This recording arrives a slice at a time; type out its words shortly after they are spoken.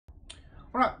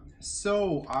Alright,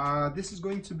 so this is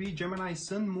going to be Gemini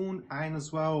Sun, Moon, and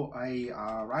as well a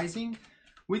Rising.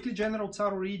 Weekly General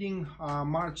Tarot reading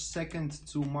March 2nd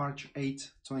to March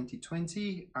 8th,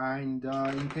 2020. And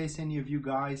in case any of you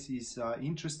guys is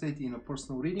interested in a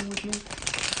personal reading with me,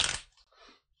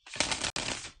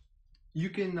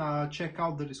 you can check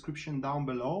out the description down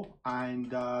below,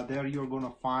 and there you're going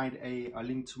to find a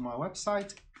link to my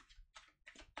website,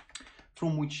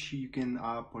 from which you can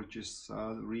purchase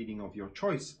the reading of your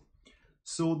choice.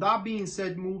 So that being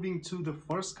said, moving to the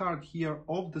first card here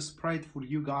of the spread for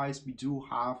you guys, we do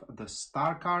have the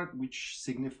Star card, which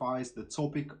signifies the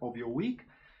topic of your week.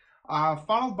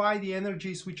 Followed by the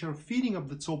energies which are feeding up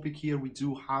the topic here, we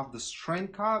do have the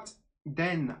Strength card.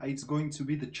 Then it's going to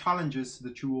be the challenges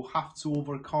that you will have to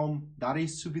overcome. That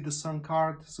is to be the Sun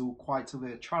card, so quite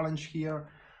a challenge here.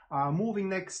 Moving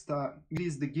next, it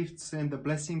is the gifts and the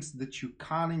blessings that you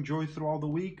can enjoy throughout the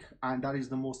week, and that is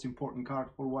the most important card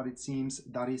for what it seems.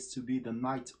 That is to be the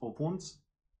Knight of Wands.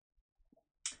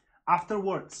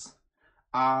 Afterwards,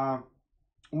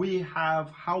 we have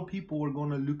how people are going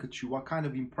to look at you, what kind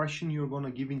of impression you're going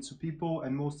to give into people,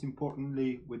 and most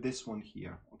importantly with this one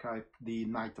here, okay, the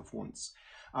Knight of Wands.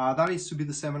 That is to be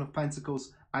the Seven of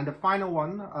Pentacles. And the final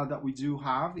one that we do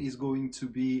have is going to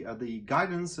be the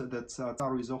guidance that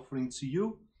Tarot is offering to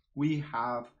you. We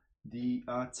have the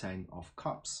Ten of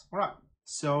Cups. All right,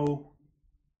 so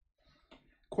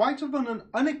quite of an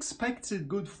unexpected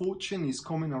good fortune is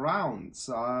coming around.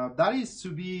 That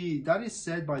is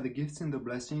said by the gifts and the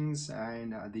blessings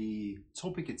and the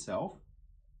topic itself.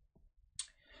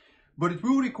 But it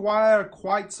will require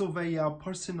quite of a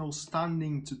personal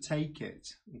standing to take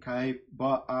it, okay?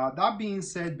 But that being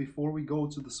said, before we go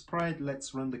to the spread,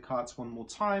 let's run the cards one more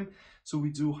time. So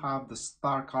we do have the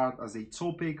Star card as a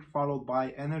topic, followed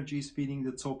by energies feeding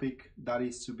the topic. That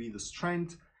is to be the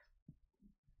Strength.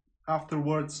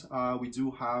 Afterwards, we do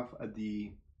have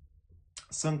the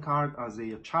Sun card as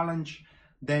a challenge.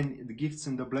 Then the gifts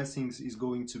and the blessings is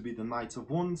going to be the Knight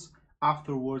of Wands.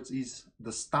 Afterwards is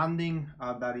the Standing,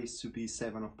 that is to be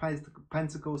Seven of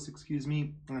Pentacles, excuse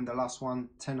me, and the last one,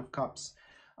 Ten of Cups,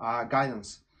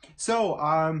 guidance.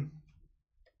 So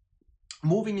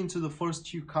moving into the first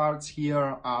two cards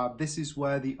here, this is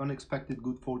where the unexpected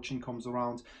good fortune comes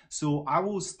around. So I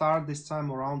will start this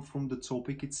time around from the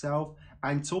topic itself.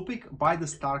 And topic by the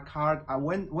Star card,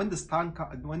 when the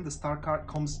Star card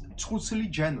comes totally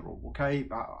general, okay,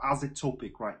 as a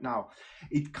topic right now,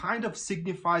 it kind of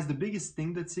signifies, the biggest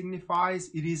thing that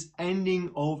signifies, it is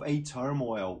ending of a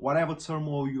turmoil. Whatever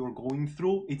turmoil you're going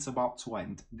through, it's about to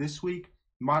end this week,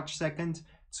 March 2nd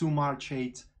to March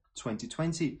 8th,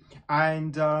 2020.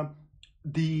 And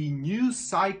the new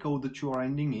cycle that you are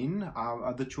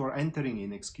entering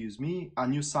in, excuse me, a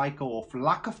new cycle of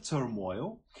lack of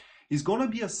turmoil, is going to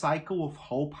be a cycle of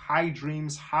hope, high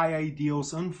dreams, high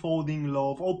ideals, unfolding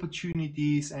love,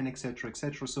 opportunities, and etc,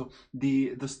 etc. So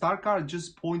the Star card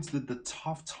just points that the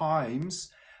tough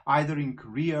times, either in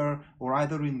career or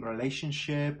either in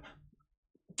relationship,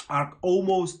 are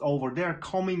almost over. They're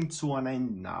coming to an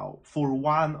end now, for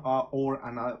one or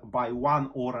another, by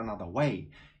one or another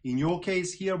way. In your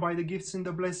case here, by the gifts and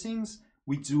the blessings,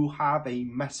 we do have a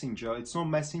messenger. It's not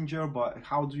messenger, but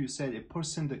how do you say it? A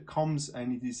person that comes,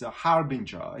 and it is a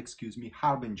harbinger, excuse me,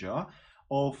 harbinger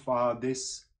of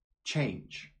this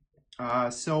change.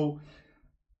 So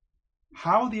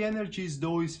how the energies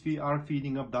though are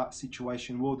feeding up that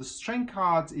situation? Well, the Strength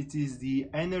card, it is the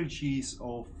energies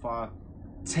of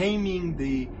taming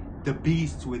the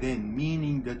beast within,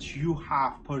 meaning that you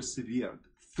have persevered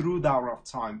through that rough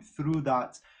time, through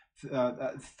that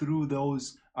through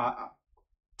those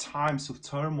times of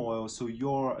turmoil. So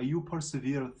you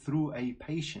persevere through a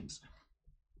patience,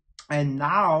 and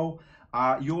now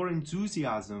your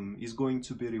enthusiasm is going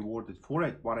to be rewarded for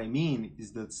it. What I mean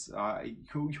is that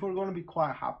you're going to be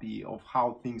quite happy of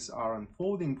how things are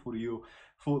unfolding for you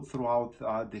throughout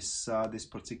this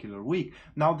particular week.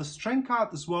 Now the Strength card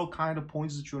as well kind of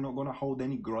points that you're not going to hold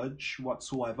any grudge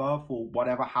whatsoever for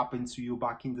whatever happened to you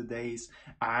back in the days,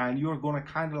 and you're going to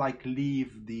kind of like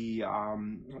leave the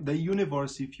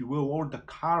universe, if you will, or the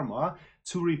karma,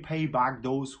 to repay back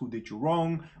those who did you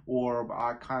wrong,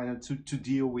 or kind of to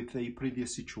deal with the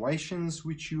previous situations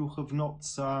which you have not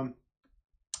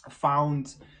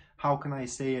found, how can I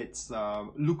say it,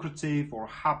 lucrative or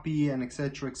happy, and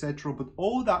etc, etc. But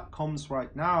all that comes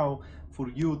right now for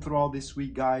you throughout this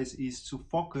week, guys, is to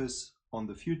focus on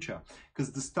the future,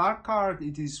 because the Star card,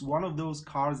 it is one of those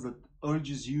cards that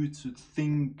urges you to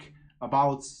think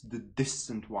about the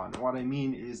distant one. What I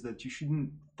mean is that you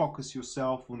shouldn't focus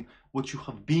yourself on what you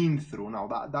have been through. Now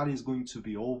that is going to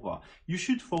be over. You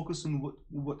should focus on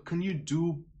what can you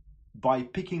do by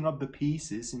picking up the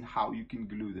pieces and how you can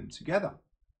glue them together.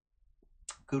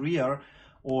 Career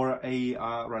or a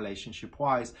relationship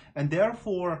wise, and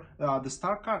therefore the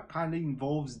star card kind of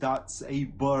involves that a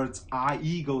bird's eye,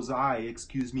 eagle's eye,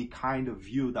 excuse me, kind of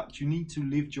view, that you need to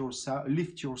lift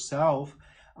yourself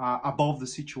above the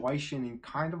situation and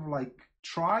kind of like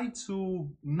try to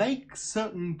make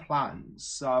certain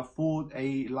plans for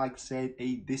a, like said,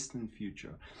 a distant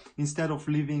future, instead of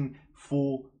living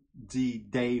for the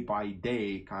day by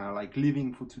day, kind of like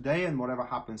living for today and whatever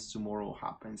happens tomorrow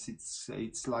happens.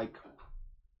 It's like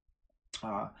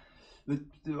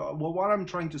what I'm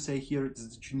trying to say here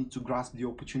is that you need to grasp the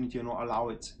opportunity and not allow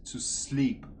it to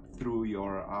slip through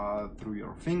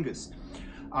your fingers.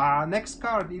 Next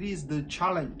card, it is the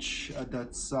challenge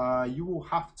that you will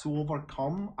have to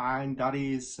overcome, and that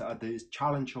is the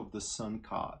challenge of the Sun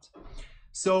card.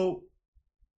 So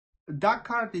that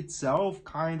card itself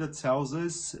kind of tells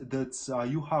us that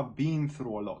you have been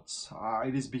through a lot.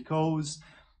 It is because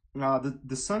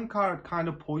the Sun card kind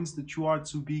of points that you are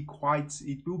to be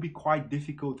it will be quite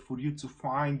difficult for you to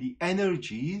find the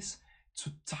energies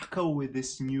to tackle with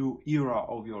this new era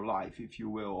of your life, if you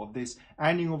will, of this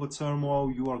ending of a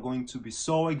turmoil. You are going to be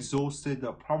so exhausted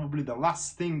that probably the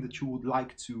last thing that you would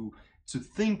like to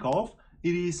think of,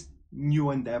 it is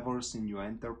new endeavors and new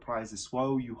enterprises.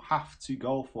 Well, you have to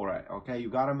go for it, okay? You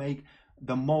got to make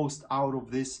the most out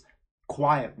of this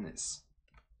quietness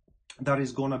that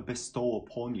is gonna bestow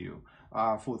upon you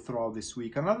for throughout this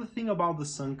week. Another thing about the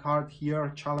Sun card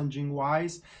here, challenging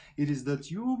wise, it is that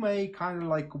you may kind of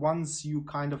like, once you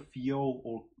kind of feel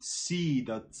or see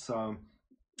that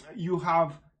you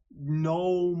have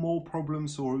no more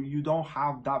problems, or you don't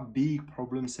have that big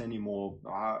problems anymore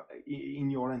in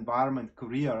your environment,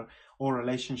 career or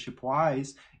relationship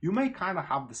wise, you may kind of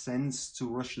have the sense to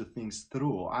rush the things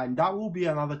through, and that will be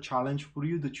another challenge for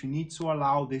you, that you need to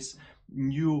allow this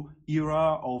new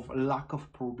era of lack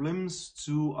of problems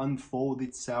to unfold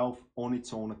itself on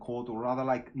its own accord, or rather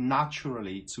like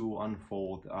naturally to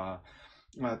unfold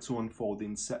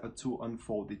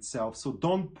itself. So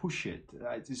don't push it.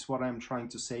 It is what I'm trying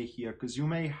to say here, because you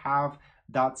may have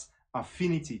that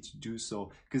affinity to do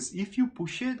so, because if you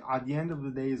push it, at the end of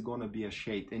the day is going to be a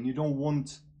shade, and you don't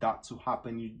want that to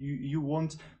happen. You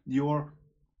want your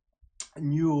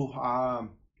new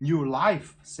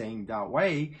life, saying that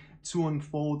way, to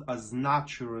unfold as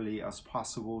naturally as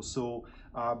possible. So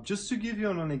just to give you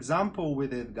an example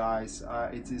with it, guys,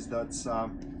 it is that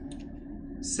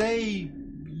say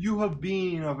you have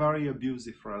been in a very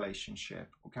abusive relationship,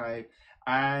 okay,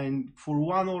 and for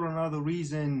one or another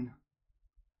reason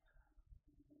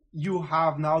you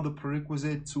have now the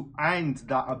prerequisite to end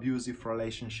that abusive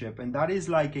relationship, and that is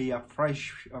like a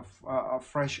fresh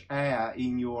air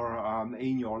in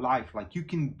your life, like you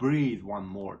can breathe one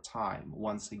more time,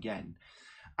 once again,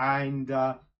 and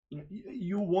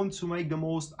you want to make the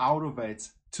most out of it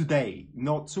today,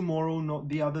 not tomorrow, not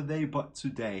the other day, but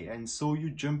today. And so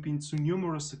you jump into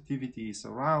numerous activities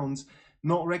around,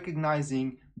 not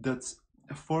recognizing that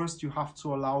first you have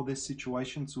to allow this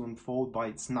situation to unfold by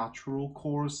its natural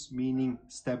course, meaning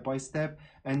step by step,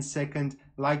 and second,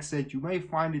 like I said, you may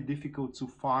find it difficult to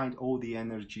find all the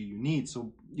energy you need.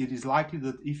 So it is likely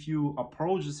that if you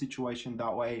approach the situation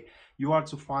that way, you are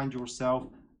to find yourself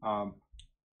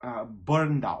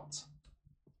burned out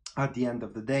at the end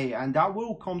of the day, and that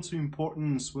will come to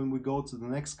importance when we go to the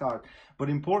next card. But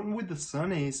important with the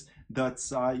Sun is that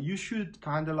you should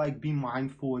kind of like be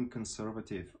mindful and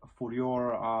conservative for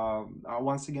your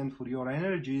once again, for your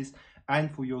energies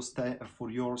and for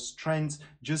your strength.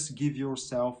 Just give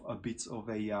yourself a bit of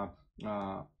a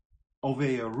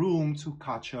room to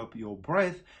catch up your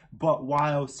breath, but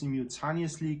while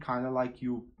simultaneously kind of like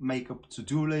you make a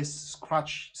to-do list,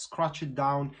 scratch it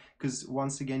down, because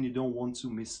once again, you don't want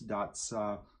to miss that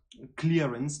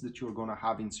clearance that you're going to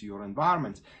have into your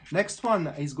environment. Next one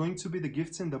is going to be the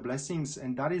gifts and the blessings,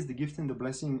 and that is the gift and the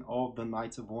blessing of the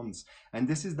Knight of Wands, and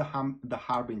this is the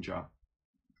harbinger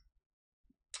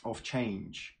of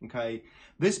change. Okay,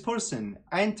 this person,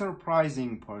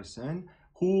 enterprising person,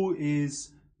 who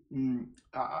is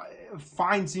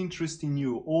finds interest in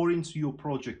you or into your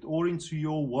project or into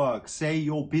your work, say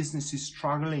your business is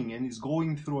struggling and is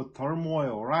going through a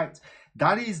turmoil, right?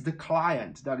 That is the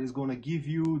client that is going to give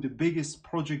you the biggest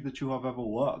project that you have ever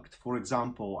worked, for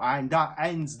example, and that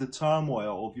ends the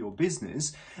turmoil of your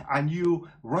business, and you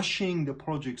rushing the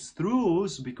projects through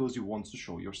because you want to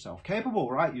show yourself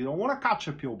capable, right? You don't want to catch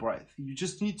up your breath. You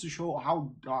just need to show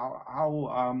how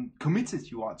committed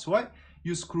you are to it.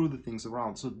 You screw the things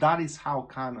around. So that is how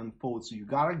can unfold. So you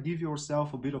gotta give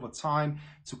yourself a bit of a time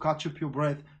to catch up your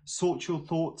breath, sort your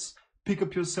thoughts, pick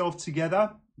up yourself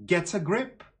together, get a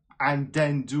grip, and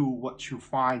then do what you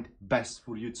find best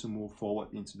for you to move forward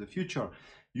into the future.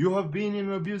 You have been in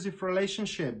an abusive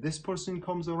relationship. This person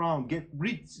comes around,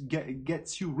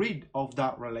 gets you rid of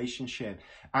that relationship,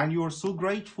 and you are so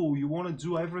grateful. You want to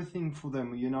do everything for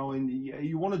them, you know, and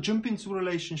you want to jump into a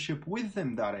relationship with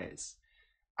them, that is,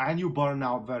 and you burn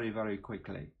out very, very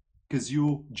quickly because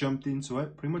you jumped into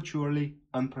it prematurely,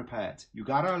 unprepared. You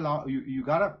gotta allow, you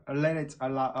gotta let it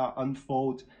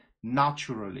unfold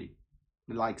naturally,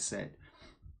 like said.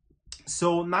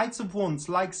 So Knights of Wands,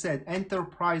 like said,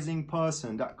 enterprising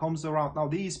person that comes around. Now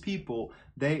these people,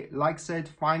 they, like said,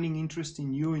 finding interest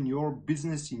in you, in your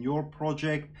business, in your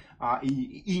project,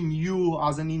 in you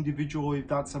as an individual, if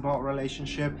that's about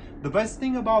relationship. The best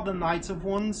thing about the Knights of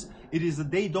Wands, it is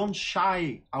that they don't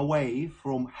shy away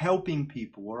from helping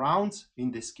people around,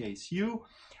 in this case you,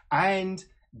 and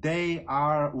they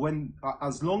are, when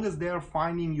as long as they are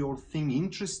finding your thing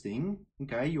interesting,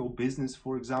 okay, your business,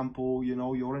 for example, you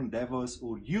know, your endeavors,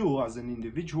 or you as an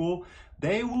individual,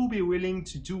 they will be willing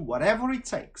to do whatever it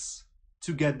takes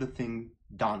to get the thing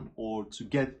done or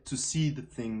to see the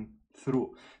thing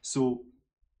through. So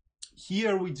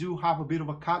here we do have a bit of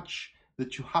a catch,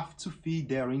 that you have to feed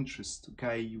their interest,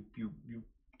 okay? You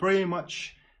pretty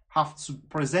much have to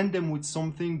present them with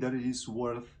something that is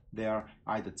worth their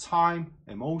either time,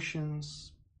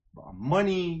 emotions,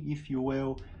 money, if you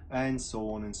will, and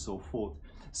so on and so forth.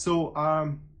 So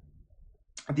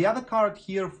the other card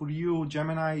here for you,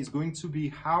 Gemini, is going to be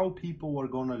how people are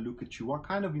going to look at you, what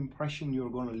kind of impression you're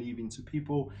going to leave into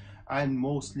people, and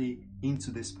mostly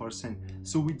into this person.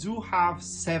 So we do have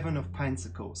Seven of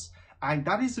Pentacles, and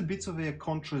that is a bit of a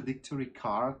contradictory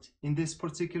card in this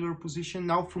particular position.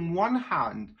 Now, from one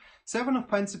hand, Seven of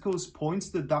Pentacles points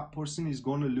that that person is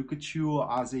going to look at you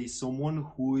as someone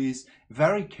who is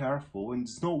very careful and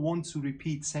does not want to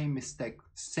repeat same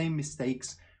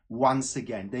mistakes once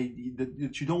again.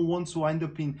 That you don't want to end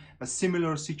up in a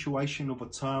similar situation of a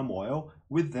turmoil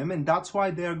with them, and that's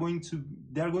why they're going to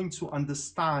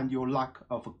understand your lack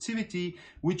of activity,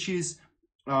 which is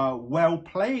well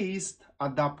placed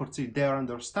at that particular. Their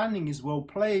understanding is well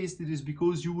placed. It is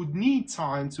because you would need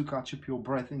time to catch up your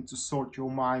breath and to sort your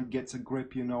mind, get a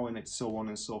grip, you know, and it's so on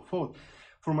and so forth.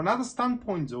 From another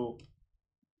standpoint, though,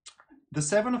 the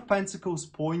Seven of Pentacles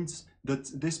points that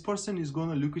this person is going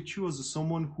to look at you as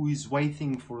someone who is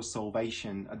waiting for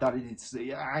salvation,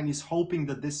 and is hoping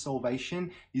that this salvation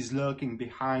is lurking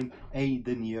behind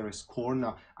the nearest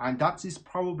corner, and that is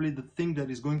probably the thing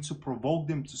that is going to provoke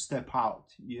them to step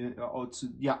out,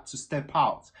 to step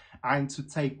out and to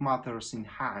take matters in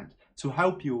hand, to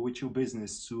help you with your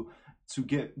business, to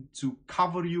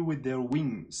cover you with their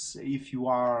wings if you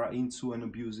are into an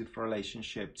abusive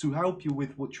relationship, to help you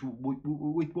with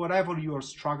with whatever you are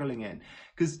struggling in,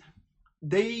 because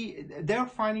they're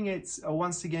finding it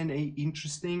once again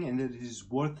interesting, and that it is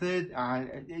worth it.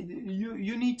 And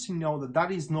you need to know that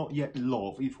that is not yet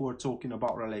love. If we're talking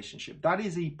about relationship, that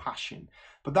is a passion,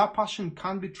 but that passion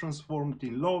can be transformed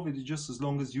in love. It is just as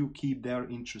long as you keep their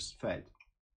interest fed.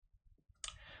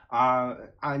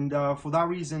 For that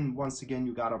reason, once again,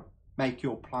 you gotta make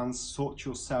your plans, sort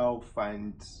yourself,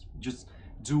 and just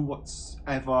do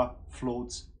whatever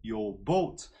floats your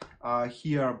boat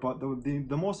here. But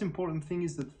the most important thing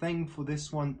is that thanks to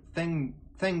this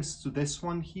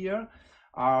one here,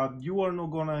 you're not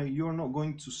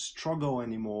going to struggle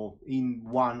anymore in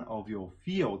one of your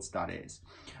fields, that is.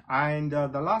 And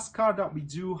the last card that we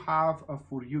do have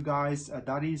for you guys,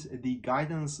 that is the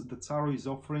guidance the tarot is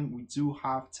offering. We do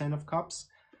have 10 of Cups,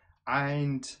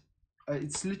 and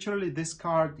it's literally, this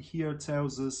card here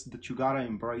tells us that you gotta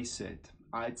embrace it.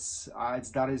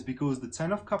 That is because the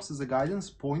 10 of Cups as a guidance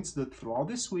points that throughout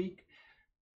this week,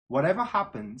 whatever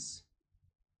happens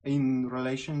in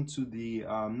relation to the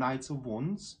Knights of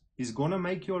Wands is gonna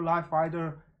make your life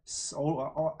either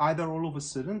all of a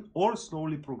sudden or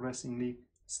slowly progressively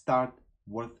start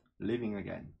worth living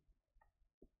again.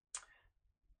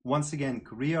 Once again,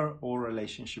 career or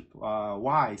relationship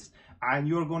wise, and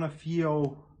you're gonna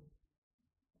feel,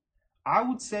 I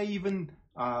would say, even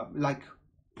like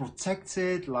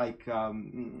protected, like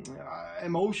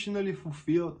emotionally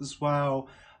fulfilled as well.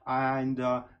 And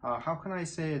how can I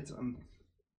say it?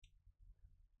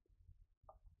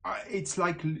 It's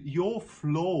like your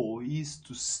flow is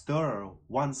to stir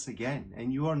once again,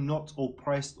 and you are not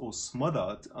oppressed or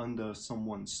smothered under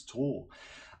someone's toll.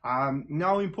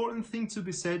 Now, important thing to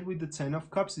be said with the Ten of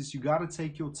Cups is you got to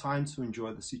take your time to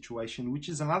enjoy the situation, which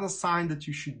is another sign that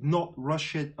you should not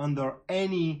rush it under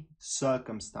any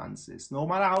circumstances, no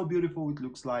matter how beautiful it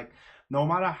looks like, no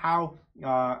matter how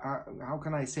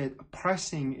can I say it,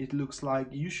 pressing it looks like.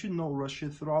 You should not rush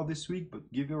it throughout this week, but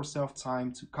give yourself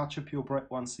time to catch up your breath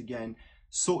once again,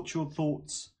 sort your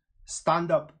thoughts,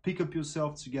 stand up, pick up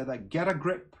yourself together, get a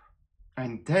grip,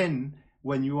 and then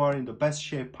when you are in the best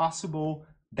shape possible,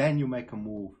 then you make a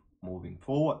move moving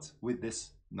forward with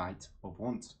this Knight of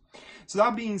Wands. So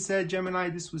that being said, Gemini,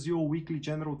 this was your weekly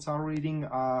general tarot reading.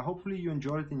 Hopefully you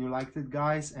enjoyed it and you liked it,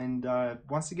 guys. And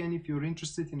once again, if you're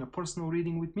interested in a personal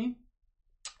reading with me,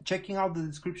 checking out the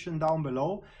description down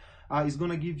below is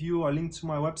going to give you a link to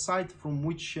my website, from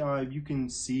which you can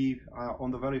see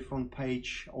on the very front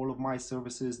page all of my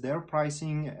services, their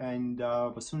pricing, and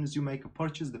as soon as you make a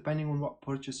purchase, depending on what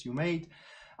purchase you made,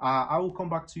 I will come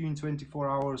back to you in 24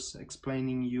 hours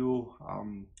explaining you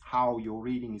how your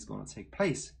reading is going to take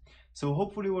place. So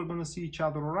hopefully we're going to see each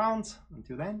other around.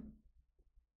 Until then,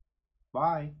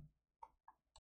 bye.